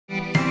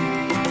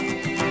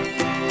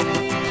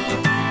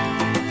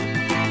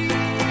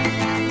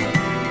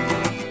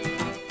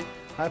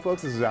Hi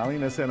folks, this is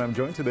Alinas and I'm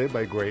joined today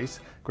by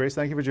Grace. Grace,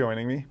 thank you for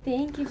joining me.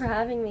 Thank you for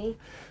having me.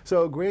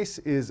 So Grace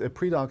is a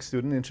pre-doc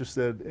student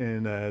interested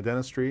in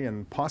dentistry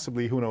and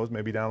possibly, who knows,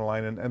 maybe down the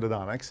line in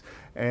endodontics.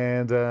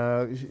 And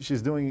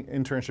she's doing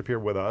internship here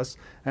with us.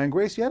 And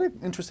Grace, you had an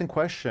interesting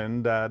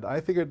question that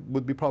I figured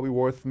would be probably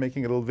worth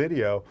making a little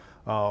video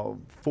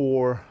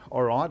for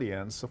our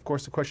audience. Of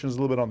course, the question is a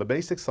little bit on the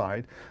basic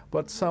side,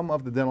 but some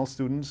of the dental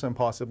students and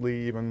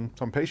possibly even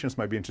some patients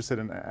might be interested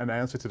in an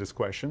answer to this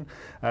question.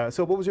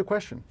 So what was your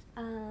question?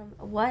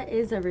 What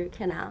is a root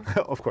canal?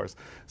 Of course.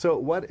 So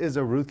what is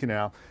a root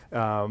canal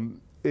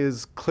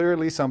is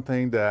clearly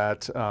something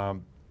that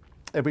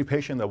every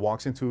patient that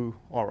walks into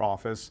our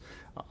office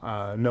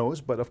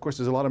knows, but of course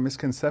there's a lot of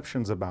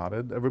misconceptions about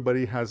it.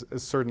 Everybody has a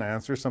certain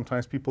answer.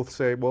 Sometimes people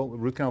say, well,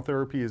 root canal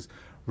therapy is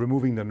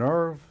removing the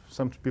nerve.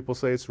 Some people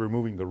say it's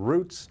removing the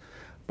roots,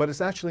 but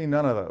it's actually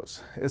none of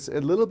those. It's a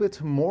little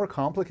bit more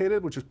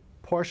complicated, which is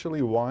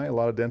partially why a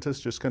lot of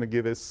dentists just kind of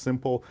give a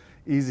simple,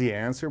 easy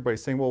answer by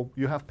saying, well,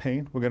 you have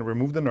pain, we're going to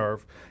remove the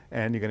nerve,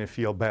 and you're going to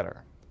feel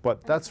better.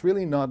 But that's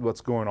really not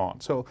what's going on.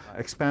 So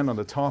expand on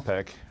the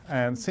topic.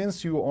 And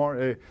since you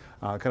are a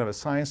kind of a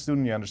science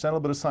student, you understand a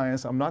little bit of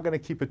science, I'm not going to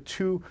keep it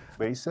too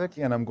basic,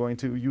 and I'm going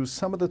to use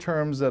some of the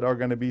terms that are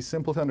going to be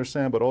simple to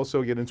understand, but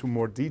also get into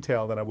more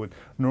detail than I would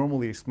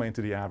normally explain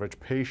to the average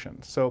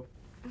patient. So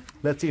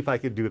let's see if I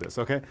could do this,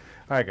 okay?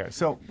 All right, guys.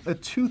 So a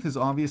tooth is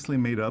obviously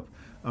made up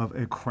of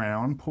a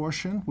crown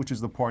portion, which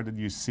is the part that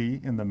you see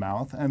in the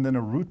mouth, and then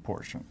a root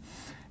portion.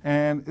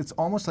 And it's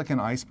almost like an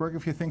iceberg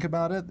if you think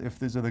about it. If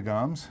these are the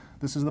gums,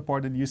 this is the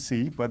part that you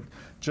see, but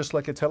just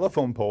like a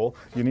telephone pole,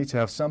 you need to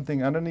have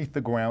something underneath the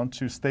ground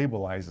to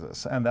stabilize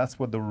this, and that's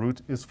what the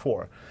root is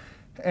for.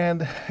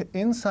 And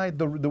inside,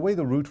 the way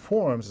the root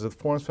forms is it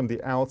forms from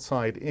the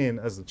outside in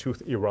as the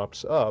tooth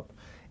erupts up,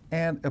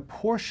 and a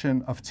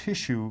portion of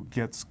tissue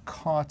gets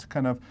caught,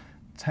 kind of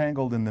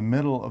tangled in the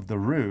middle of the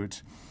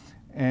root,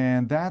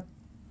 and that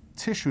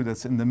tissue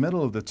that's in the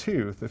middle of the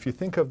tooth, if you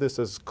think of this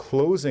as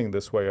closing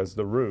this way as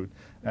the root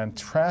and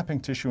trapping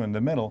tissue in the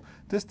middle,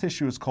 this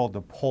tissue is called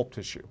the pulp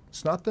tissue.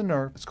 It's not the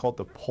nerve, it's called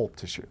the pulp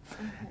tissue.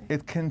 Okay.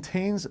 It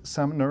contains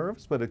some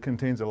nerves, but it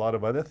contains a lot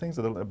of other things,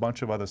 a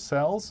bunch of other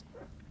cells.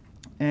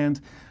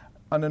 And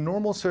on a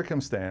normal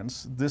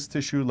circumstance, this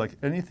tissue, like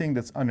anything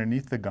that's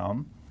underneath the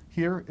gum,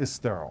 here is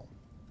sterile,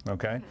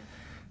 okay?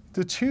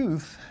 The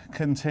tooth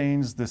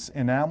contains this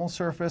enamel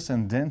surface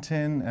and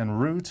dentin and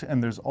root,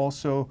 and there's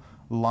also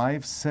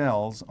live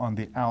cells on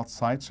the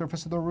outside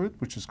surface of the root,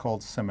 which is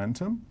called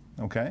cementum,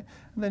 okay?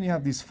 And then you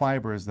have these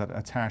fibers that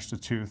attach the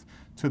tooth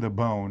to the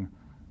bone,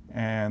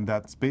 and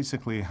that's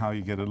basically how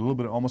you get a little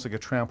bit, almost like a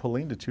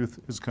trampoline. The tooth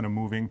is kind of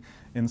moving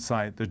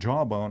inside the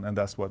jawbone, and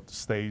that's what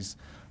stays,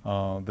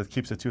 that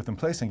keeps the tooth in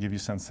place and gives you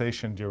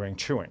sensation during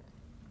chewing.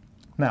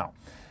 Now,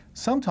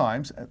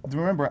 sometimes,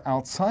 remember,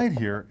 outside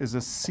here is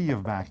a sea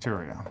of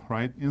bacteria,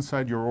 right?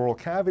 Inside your oral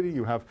cavity,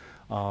 you have,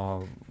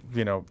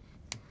 you know,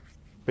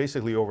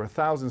 basically over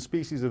 1,000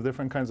 species of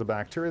different kinds of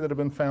bacteria that have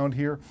been found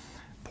here.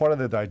 Part of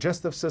the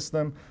digestive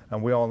system,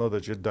 and we all know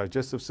that your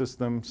digestive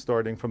system,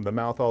 starting from the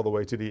mouth all the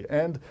way to the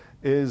end,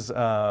 is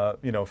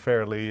you know,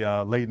 fairly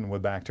laden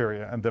with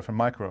bacteria and different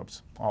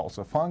microbes,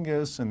 also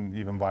fungus and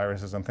even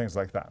viruses and things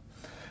like that.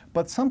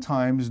 But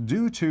sometimes,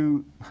 due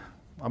to,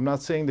 I'm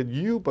not saying that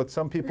you, but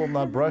some people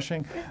not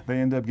brushing, they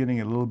end up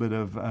getting a little bit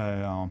of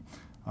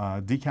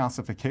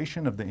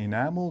decalcification of the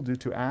enamel due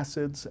to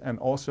acids, and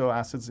also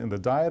acids in the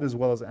diet, as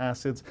well as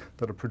acids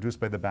that are produced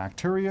by the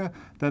bacteria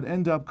that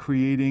end up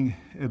creating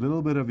a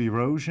little bit of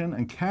erosion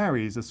and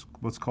caries, that's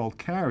what's called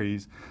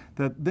caries,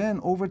 that then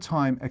over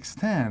time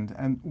extend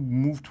and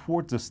move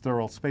towards the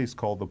sterile space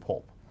called the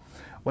pulp.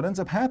 What ends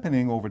up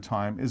happening over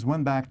time is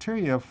when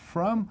bacteria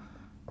from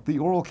the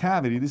oral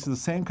cavity, this is the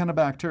same kind of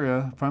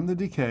bacteria from the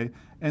decay,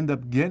 end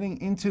up getting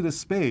into the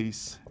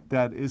space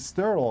that is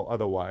sterile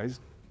otherwise,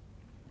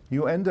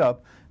 you end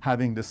up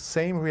having the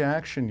same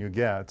reaction you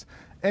get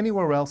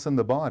anywhere else in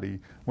the body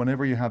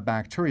whenever you have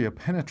bacteria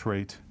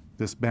penetrate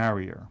this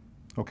barrier.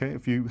 Okay?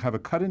 If you have a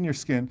cut in your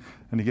skin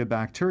and you get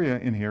bacteria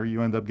in here,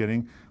 you end up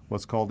getting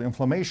what's called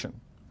inflammation.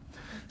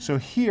 So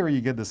here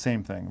you get the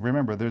same thing.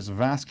 Remember, there's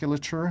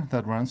vasculature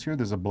that runs here.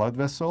 There's a blood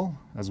vessel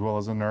as well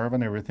as a nerve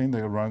and everything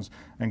that runs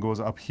and goes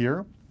up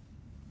here.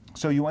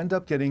 So you end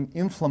up getting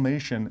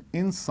inflammation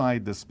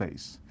inside the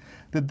space.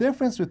 The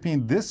difference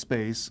between this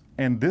space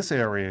and this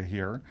area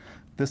here,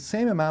 the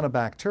same amount of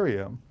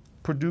bacteria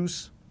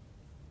produce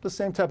the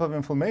same type of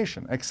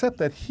inflammation, except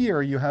that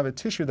here you have a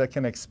tissue that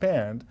can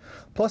expand,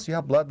 plus you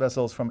have blood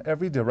vessels from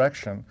every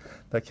direction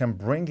that can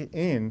bring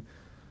in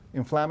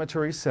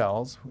inflammatory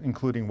cells,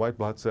 including white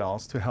blood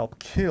cells, to help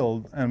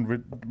kill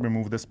and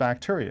remove this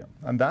bacteria.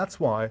 And that's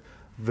why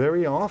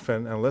very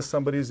often, unless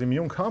somebody is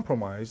immune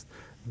compromised,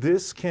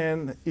 this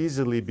can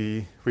easily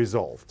be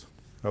resolved.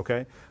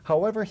 Okay?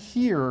 However,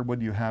 here what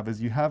you have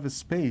is you have a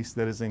space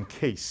that is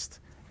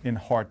encased in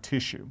hard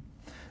tissue.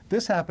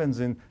 This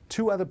happens in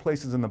 2 other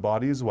places in the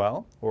body as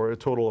well, or a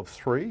total of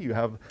 3. You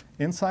have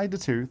inside the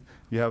tooth,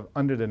 you have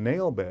under the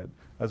nail bed,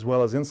 as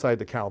well as inside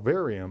the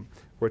calvarium,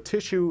 where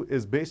tissue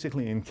is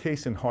basically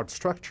encased in hard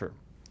structure.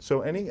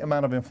 So any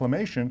amount of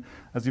inflammation,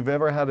 as you've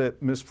ever had a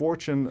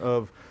misfortune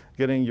of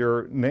getting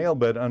your nail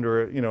bed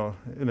under,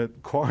 in a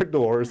car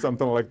door or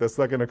something like that,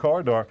 stuck in a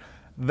car door,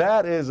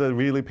 that is a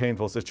really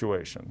painful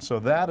situation. So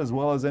that, as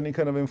well as any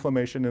kind of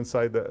inflammation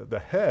inside the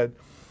head,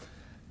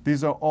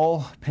 these are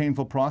all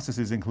painful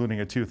processes,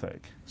 including a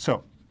toothache.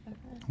 So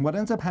what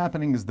ends up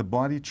happening is the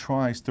body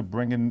tries to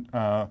bring in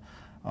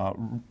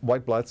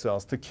white blood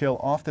cells to kill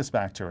off this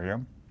bacteria,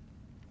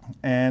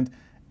 and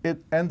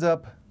it ends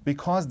up,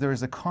 because there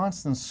is a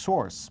constant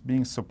source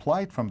being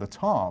supplied from the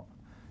top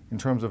in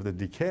terms of the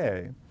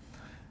decay,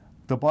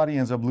 the body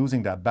ends up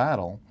losing that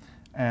battle,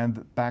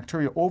 and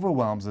bacteria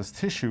overwhelms this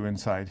tissue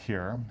inside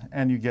here,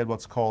 and you get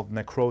what's called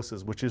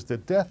necrosis, which is the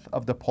death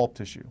of the pulp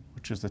tissue,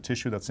 which is the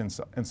tissue that's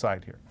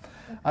inside here.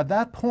 Okay. At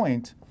that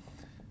point,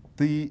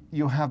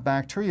 you have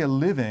bacteria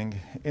living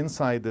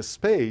inside the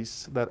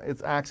space that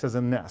it acts as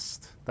a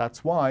nest.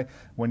 That's why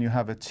when you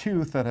have a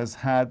tooth that has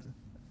had,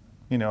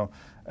 a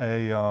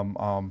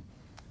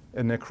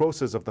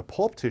necrosis of the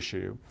pulp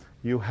tissue,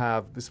 you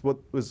have this what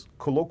was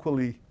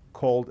colloquially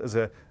called as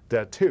a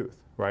dead tooth,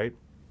 right?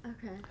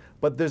 Okay.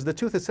 But the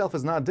tooth itself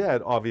is not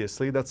dead,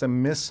 obviously. That's a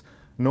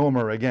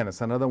misnomer. Again,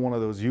 it's another one of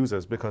those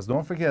uses, because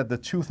don't forget, the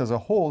tooth as a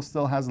whole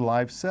still has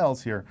live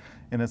cells here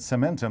in its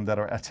cementum that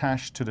are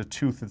attached to the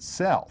tooth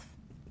itself,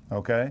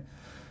 okay?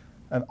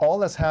 And all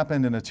that's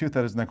happened in a tooth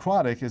that is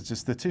necrotic is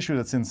just the tissue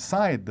that's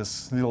inside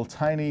this little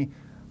tiny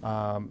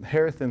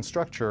hair-thin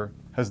structure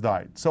has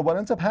died. So what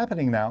ends up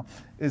happening now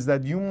is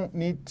that you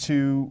need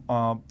to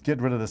get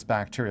rid of this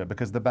bacteria,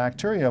 because the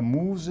bacteria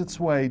moves its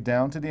way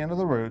down to the end of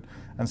the root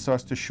and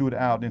starts to shoot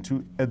out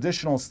into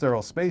additional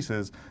sterile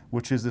spaces,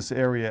 which is this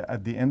area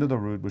at the end of the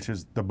root, which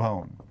is the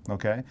bone,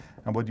 okay?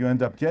 And what you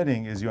end up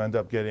getting is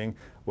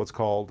what's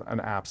called an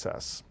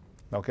abscess,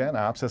 okay? An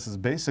abscess is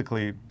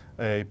basically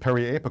a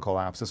periapical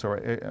abscess or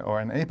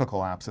an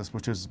apical abscess,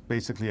 which is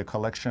basically a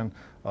collection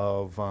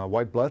of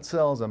white blood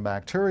cells and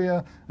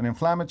bacteria and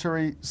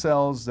inflammatory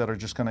cells that are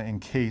just kind of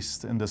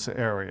encased in this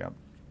area.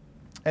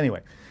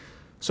 Anyway,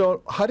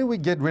 so how do we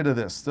get rid of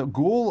this? The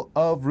goal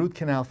of root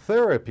canal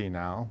therapy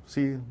now,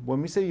 see,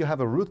 when we say you have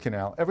a root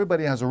canal,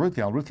 everybody has a root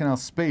canal. Root canal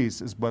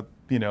space is what,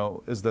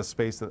 is the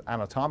space that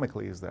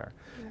anatomically is there.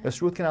 Right.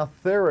 It's root canal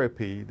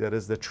therapy that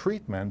is the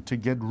treatment to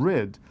get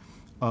rid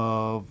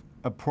of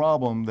a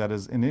problem that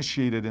is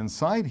initiated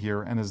inside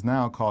here and is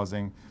now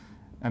causing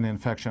an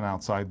infection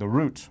outside the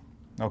root,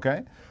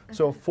 okay?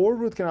 So for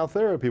root canal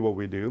therapy, what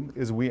we do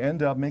is we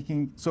end up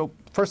so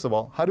first of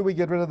all, how do we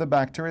get rid of the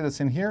bacteria that's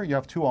in here? You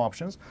have 2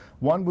 options.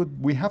 One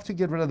we have to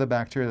get rid of the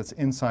bacteria that's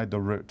inside the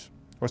root,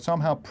 or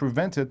somehow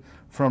prevent it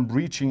from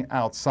reaching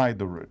outside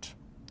the root,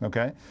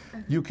 okay?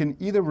 You can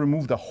either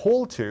remove the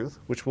whole tooth,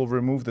 which will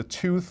remove the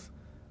tooth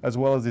as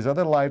well as these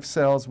other live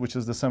cells, which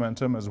is the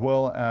cementum, as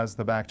well as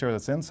the bacteria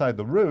that's inside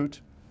the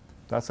root.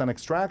 That's an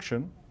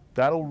extraction.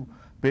 That'll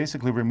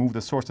basically remove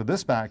the source of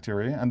this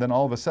bacteria, and then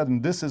all of a sudden,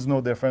 this is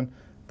no different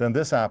than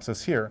this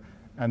abscess here,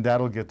 and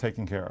that'll get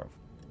taken care of.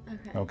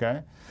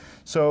 Okay?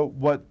 So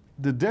what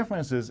the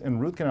difference is in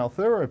root canal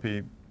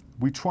therapy,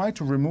 we try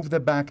to remove the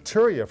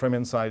bacteria from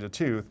inside the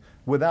tooth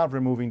without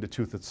removing the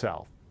tooth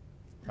itself.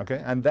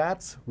 Okay? And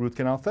that's root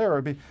canal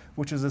therapy,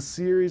 which is a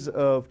series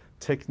of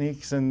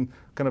techniques and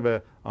kind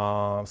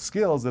of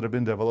skills that have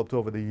been developed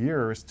over the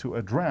years to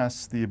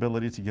address the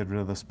ability to get rid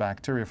of this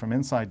bacteria from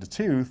inside the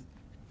tooth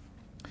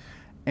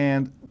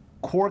and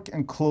cork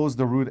and close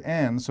the root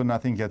end so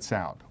nothing gets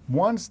out.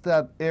 Once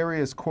that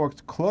area is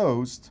corked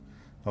closed,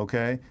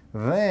 okay,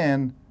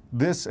 then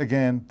this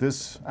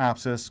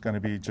abscess is going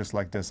to be just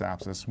like this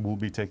abscess, will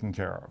be taken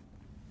care of.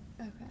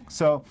 Okay.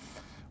 So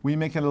we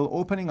make a little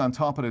opening on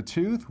top of the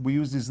tooth. We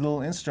use these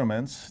little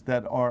instruments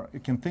that you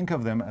can think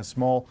of them as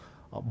small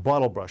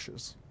bottle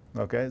brushes.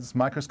 Okay, it's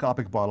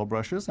microscopic bottle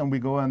brushes, and we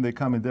go and they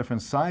come in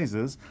different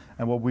sizes.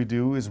 And what we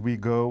do is we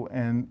go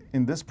and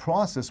in this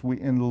process we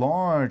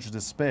enlarge the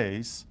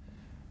space.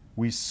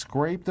 We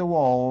scrape the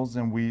walls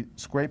and we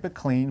scrape it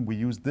clean. We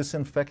use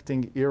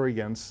disinfecting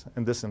irrigants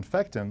and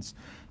disinfectants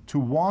to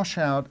wash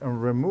out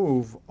and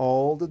remove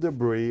all the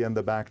debris and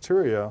the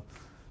bacteria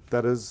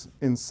that is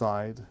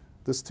inside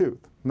this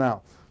tooth.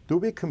 Now, do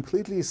we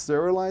completely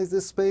sterilize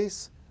this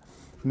space?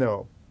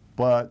 No,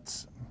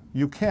 but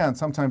you can.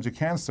 Sometimes you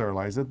can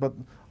sterilize it, but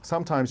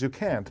sometimes you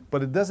can't.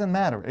 But it doesn't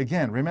matter.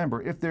 Again,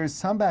 remember, if there is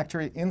some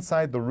bacteria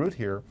inside the root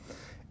here,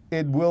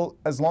 it will,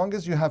 as long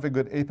as you have a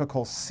good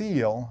apical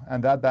seal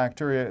and that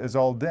bacteria is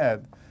all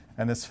dead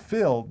and is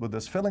filled with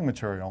this filling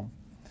material,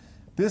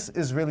 this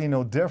is really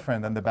no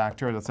different than the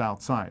bacteria that's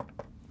outside.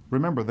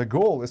 Remember, the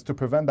goal is to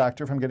prevent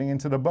bacteria from getting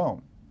into the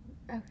bone.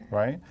 Okay.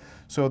 Right?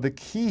 So the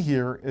key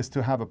here is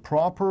to have a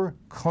proper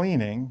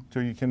cleaning so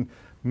you can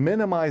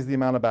minimize the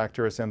amount of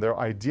bacteria in there,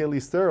 ideally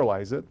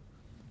sterilize it.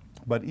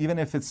 But even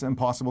if it's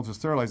impossible to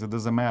sterilize, it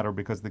doesn't matter,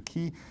 because the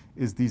key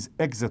is these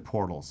exit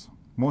portals.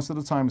 Most of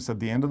the time it's at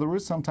the end of the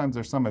root. Sometimes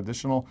there's some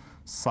additional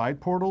side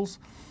portals.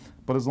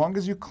 But as long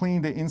as you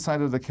clean the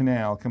inside of the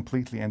canal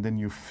completely and then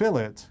you fill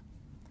it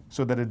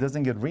so that it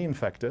doesn't get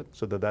reinfected,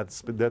 so that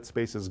that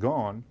space is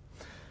gone,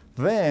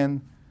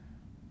 then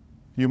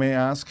you may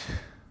ask,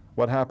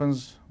 what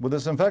happens with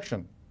this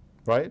infection,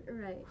 right?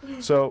 Right.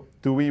 So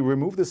do we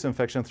remove this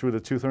infection through the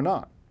tooth or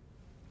not?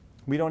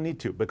 We don't need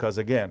to, because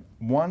again,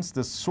 once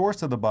the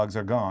source of the bugs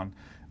are gone,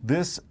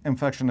 this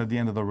infection at the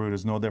end of the root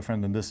is no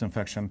different than this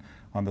infection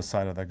on the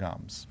side of the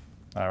gums.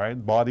 All right,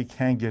 body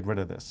can get rid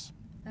of this.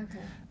 Okay.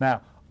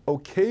 Now,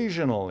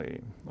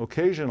 occasionally,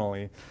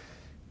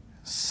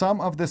 some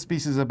of the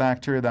species of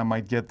bacteria that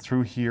might get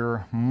through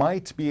here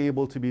might be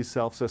able to be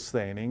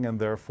self-sustaining, and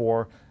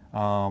therefore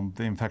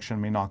the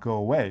infection may not go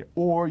away.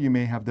 Or you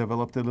may have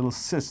developed a little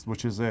cyst,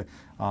 which is a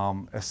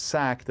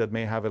sac that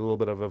may have a little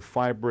bit of a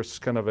fibrous,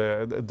 kind of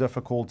a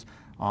difficult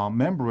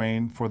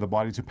membrane for the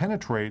body to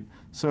penetrate.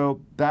 So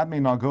that may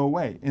not go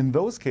away. In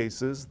those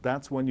cases,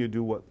 that's when you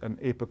do an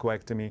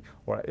apicoectomy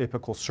or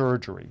apical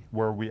surgery,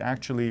 where we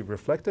actually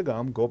reflect the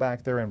gum, go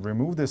back there and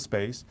remove this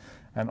space,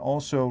 and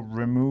also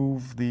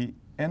remove the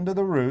end of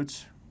the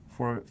root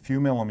for a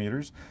few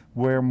millimeters,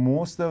 where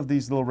most of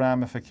these little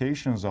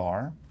ramifications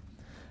are.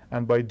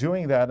 And by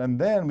doing that, and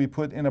then we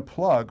put in a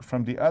plug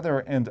from the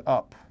other end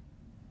up.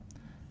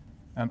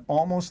 And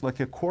almost like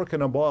a cork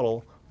in a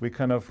bottle, we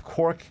kind of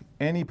cork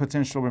any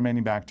potential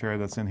remaining bacteria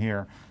that's in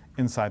here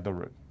inside the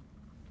root.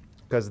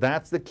 Because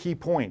that's the key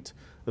point.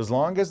 As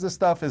long as the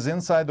stuff is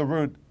inside the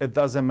root, it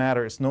doesn't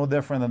matter. It's no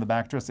different than the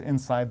bacteria that's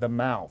inside the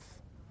mouth.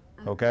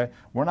 Okay?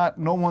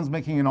 No one's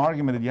making an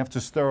argument that you have to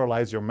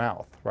sterilize your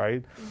mouth,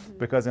 right? Mm-hmm.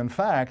 Because in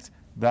fact,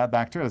 that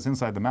bacteria that's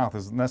inside the mouth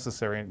is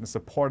necessary and it's a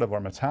part of our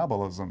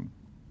metabolism.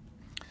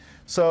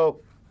 So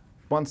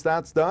once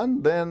that's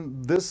done,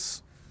 then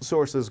this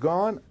source is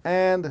gone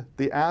and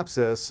the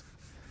abscess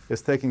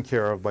is taken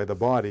care of by the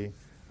body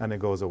and it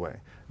goes away.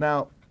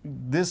 Now,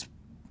 this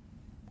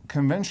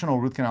conventional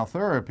root canal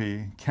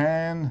therapy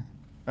can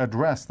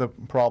address the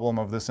problem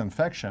of this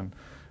infection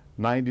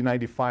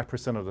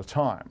 90–95% of the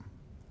time,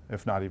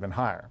 if not even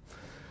higher.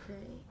 Great.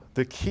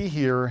 The key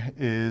here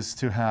is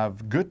to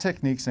have good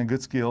techniques and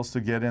good skills to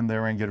get in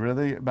there and get rid of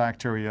the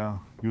bacteria,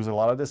 use a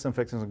lot of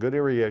disinfectants and good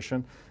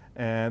aeration,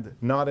 and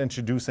not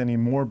introduce any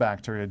more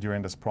bacteria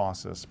during this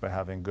process by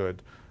having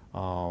good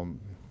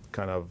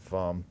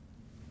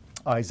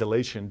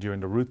isolation during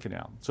the root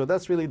canal. So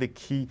that's really the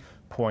key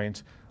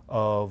point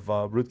of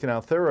root canal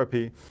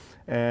therapy.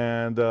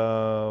 And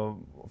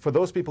for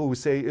those people who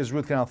say, is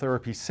root canal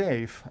therapy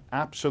safe?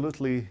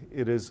 Absolutely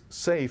it is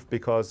safe,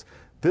 because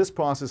this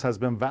process has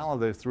been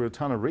validated through a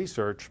ton of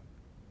research.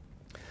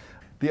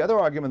 The other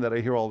argument that I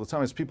hear all the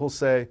time is people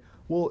say,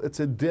 well, it's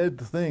a dead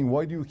thing.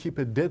 Why do you keep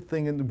a dead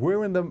thing? And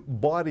where in the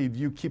body do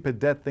you keep a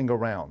dead thing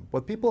around?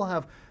 What people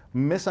have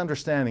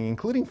misunderstanding,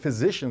 including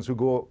physicians who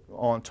go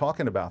on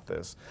talking about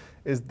this,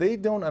 is they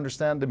don't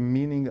understand the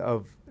meaning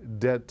of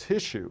dead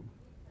tissue,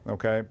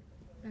 okay?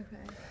 Okay.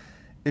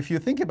 If you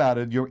think about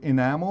it, your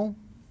enamel,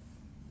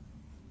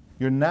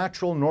 your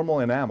natural, normal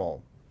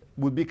enamel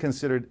would be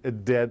considered a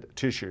dead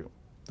tissue.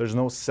 There's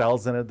no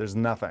cells in it, there's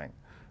nothing,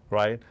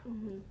 right?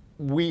 Mm-hmm.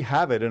 We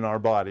have it in our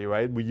body,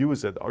 right? We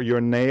use it. Or your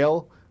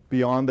nail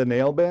beyond the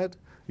nail bed,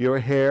 your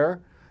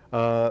hair,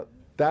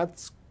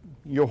 that's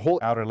your whole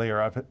outer layer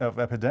of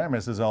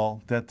epidermis is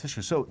all dead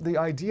tissue. So the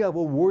idea of,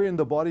 well, where in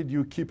the body do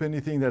you keep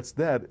anything that's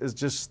dead is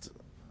just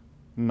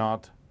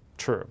not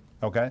true,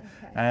 okay?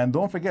 And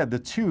don't forget, the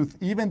tooth,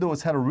 even though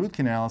it's had a root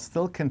canal,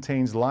 still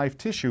contains live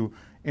tissue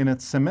in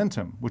its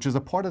cementum, which is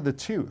a part of the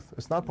tooth.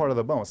 It's not part of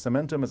the bone.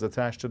 Cementum is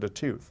attached to the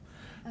tooth.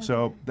 Okay.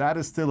 So that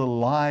is still a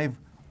live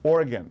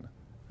organ,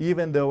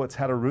 even though it's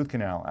had a root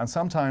canal. And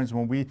sometimes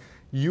when we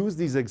use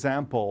these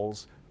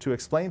examples to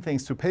explain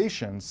things to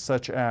patients,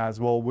 such as,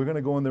 well, we're going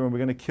to go in there and we're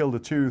going to kill the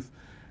tooth,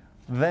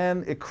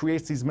 then it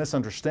creates these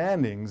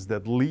misunderstandings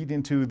that lead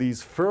into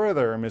these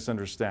further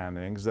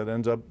misunderstandings that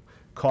end up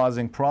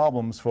causing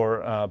problems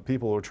for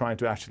people who are trying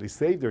to actually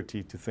save their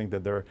teeth to think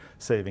that they're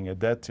saving a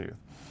dead tooth.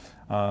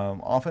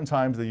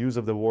 Oftentimes the use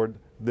of the word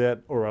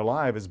dead or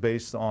alive is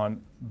based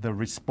on the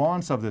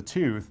response of the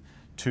tooth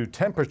to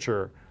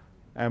temperature.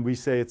 And we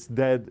say it's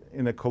dead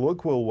in a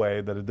colloquial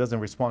way, that it doesn't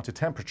respond to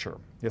temperature.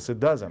 Yes, it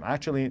doesn't.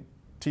 Actually,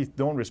 teeth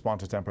don't respond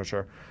to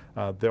temperature.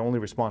 They only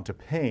respond to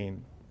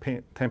pain.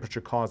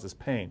 Temperature causes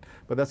pain.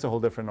 But that's a whole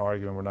different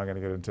argument. We're not going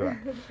to get into that.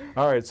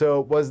 All right,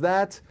 so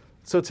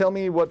so tell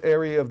me what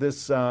area of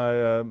this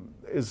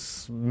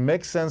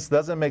makes sense,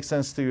 doesn't make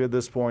sense to you at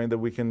this point that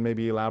we can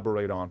maybe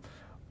elaborate on.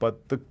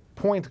 But the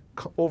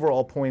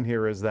overall point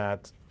here is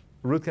that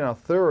root canal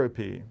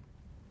therapy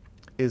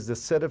is the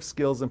set of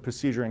skills and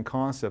procedure and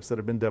concepts that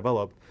have been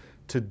developed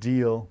to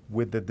deal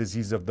with the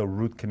disease of the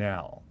root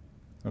canal,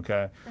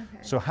 okay?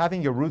 So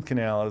having a root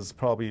canal is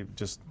probably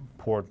just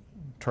poor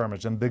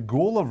termage. And the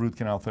goal of root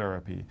canal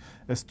therapy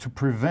is to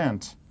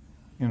prevent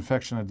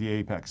infection at the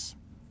apex,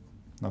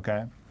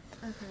 okay?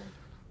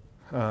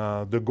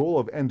 The goal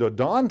of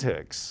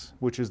endodontics,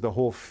 which is the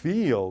whole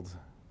field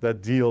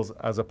that deals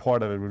as a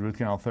part of it with root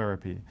canal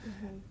therapy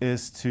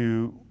is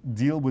to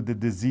deal with the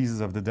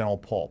diseases of the dental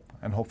pulp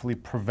and hopefully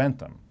prevent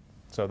them.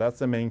 So that's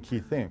the main key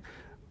thing.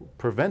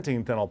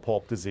 Preventing dental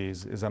pulp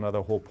disease is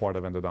another whole part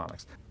of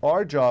endodontics.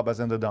 Our job as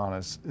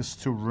endodontists is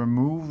to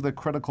remove the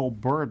critical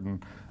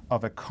burden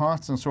of a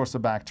constant source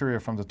of bacteria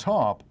from the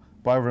top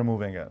by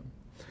removing it,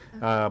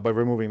 by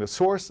removing the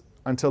source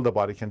until the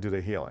body can do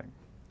the healing.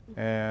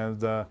 And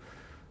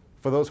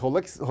for those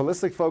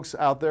holistic folks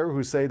out there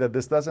who say that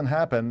this doesn't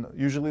happen,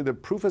 usually the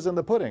proof is in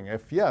the pudding.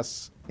 If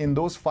yes, in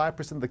those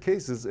 5% of the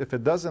cases, if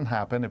it doesn't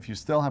happen, if you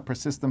still have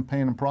persistent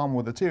pain and problem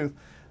with the tooth,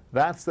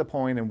 that's the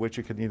point in which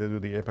you could either do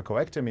the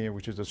apicoectomy,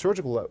 which is a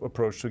surgical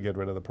approach to get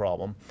rid of the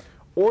problem,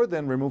 or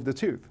then remove the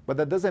tooth. But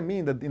that doesn't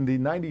mean that in the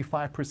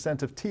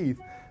 95% of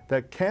teeth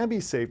that can be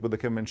saved with a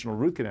conventional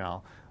root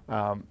canal,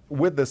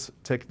 with this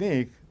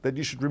technique, that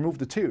you should remove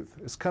the tooth.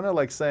 It's kind of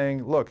like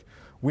saying, look,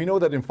 we know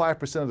that in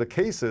 5% of the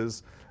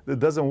cases it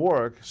doesn't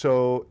work,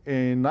 so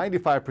in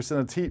 95%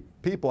 of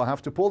people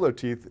have to pull their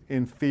teeth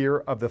in fear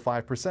of the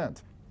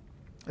 5%.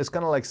 It's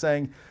kind of like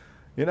saying,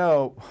 you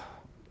know,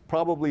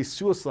 probably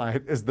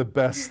suicide is the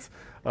best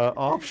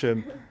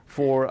option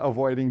for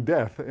avoiding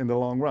death in the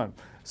long run.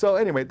 So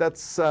anyway,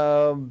 that's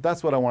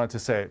what I wanted to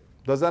say.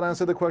 Does that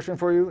answer the question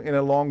for you in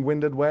a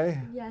long-winded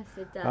way? Yes,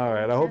 it does. All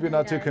right, I hope you're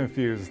not too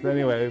confused.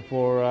 Anyway,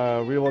 for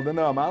Real World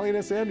No, I'm Ali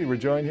and Sandy. We're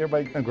joined here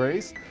by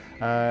Grace.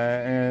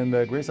 And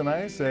Grace and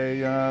I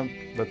say,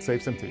 let's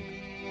save some teeth.